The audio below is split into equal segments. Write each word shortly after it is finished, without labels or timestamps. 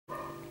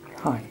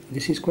Hi,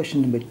 this is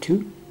question number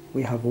 2.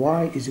 We have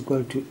y is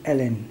equal to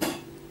ln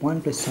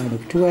 1 plus sine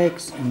of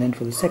 2x, and then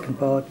for the second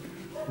part,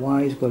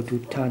 y is equal to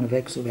tan of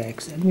x over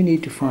x, and we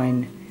need to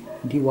find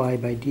dy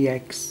by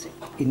dx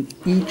in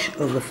each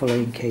of the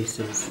following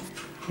cases.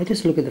 Let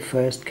us look at the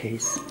first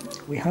case.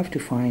 We have to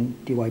find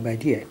dy by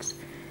dx.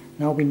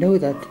 Now we know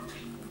that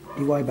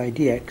dy by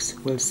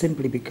dx will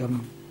simply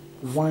become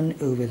 1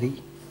 over the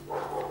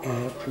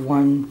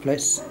 1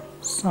 plus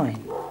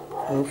sine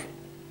of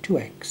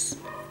 2x.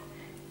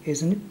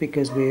 Isn't it?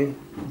 Because we're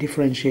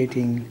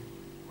differentiating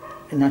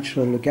a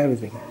natural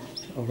logarithm.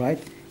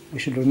 Alright, we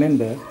should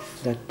remember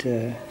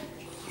that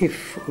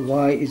if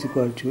y is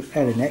equal to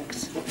ln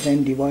x,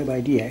 then dy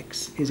by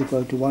dx is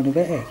equal to 1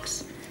 over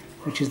x,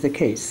 which is the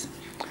case.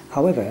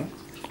 However,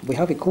 we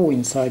have a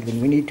coincide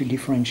when we need to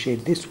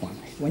differentiate this one.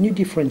 When you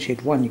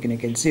differentiate 1, you're going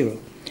to get 0.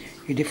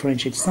 You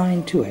differentiate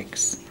sine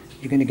 2x,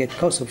 you're going to get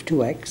cos of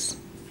 2x,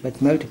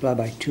 but multiply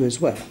by 2 as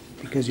well,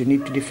 because you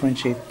need to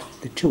differentiate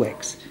the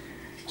 2x.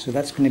 So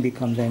that's going to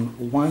become then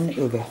 1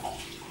 over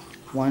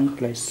 1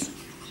 plus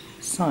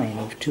sine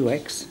of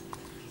 2x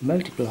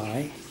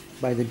multiply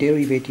by the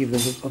derivative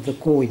of the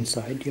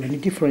coincide. You only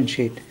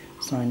differentiate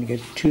sine, you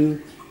get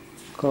 2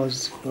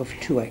 cos of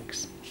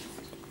 2x.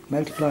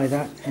 Multiply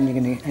that and you're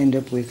going to end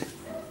up with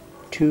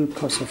 2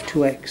 cos of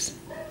 2x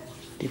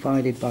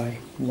divided by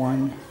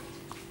 1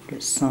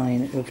 plus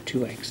sine of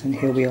 2x. And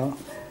here we are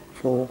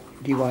for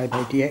dy by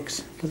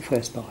dx for the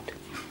first part.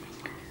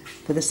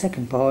 For the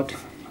second part,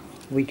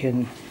 we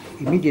can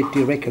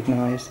immediately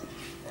recognize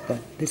that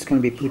this can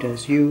be put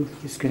as u,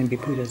 this can be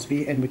put as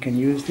v, and we can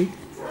use the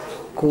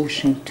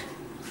quotient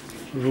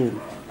rule.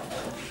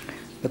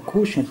 The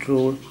quotient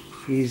rule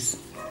is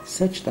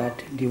such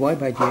that dy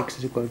by dx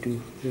is equal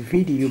to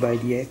v du by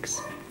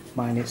dx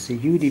minus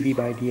u dv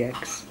by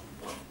dx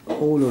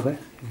all over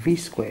v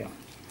square.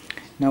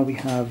 Now we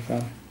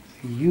have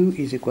u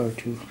is equal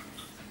to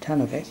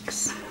tan of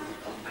x,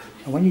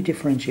 and when you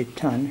differentiate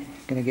tan,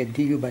 you're going to get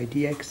du by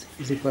dx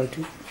is equal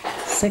to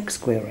sec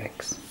square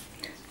x,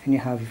 and you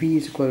have v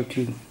is equal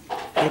to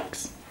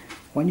x.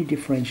 When you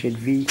differentiate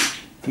v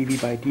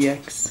dv by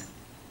dx,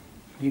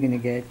 you're going to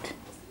get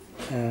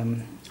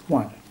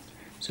 1.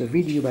 So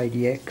v du by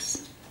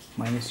dx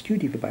minus u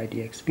dv by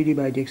dx. v du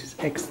by dx is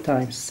x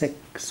times sec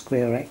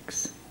square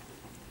x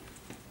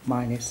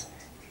minus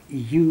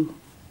u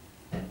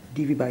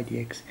dv by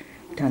dx.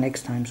 Tan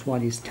x times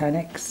 1 is tan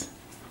x,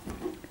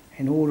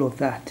 and all of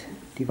that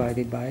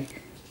divided by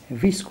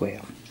v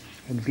square,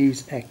 and v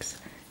is x,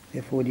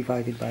 therefore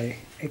divided by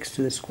x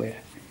to the square.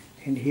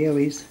 And here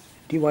is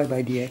dy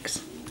by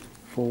dx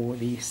for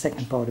the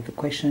second part of the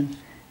question,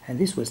 and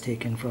this was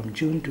taken from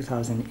June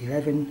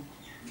 2011,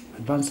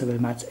 Advanced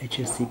Level Maths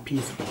HSC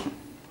P3.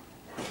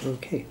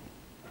 Okay.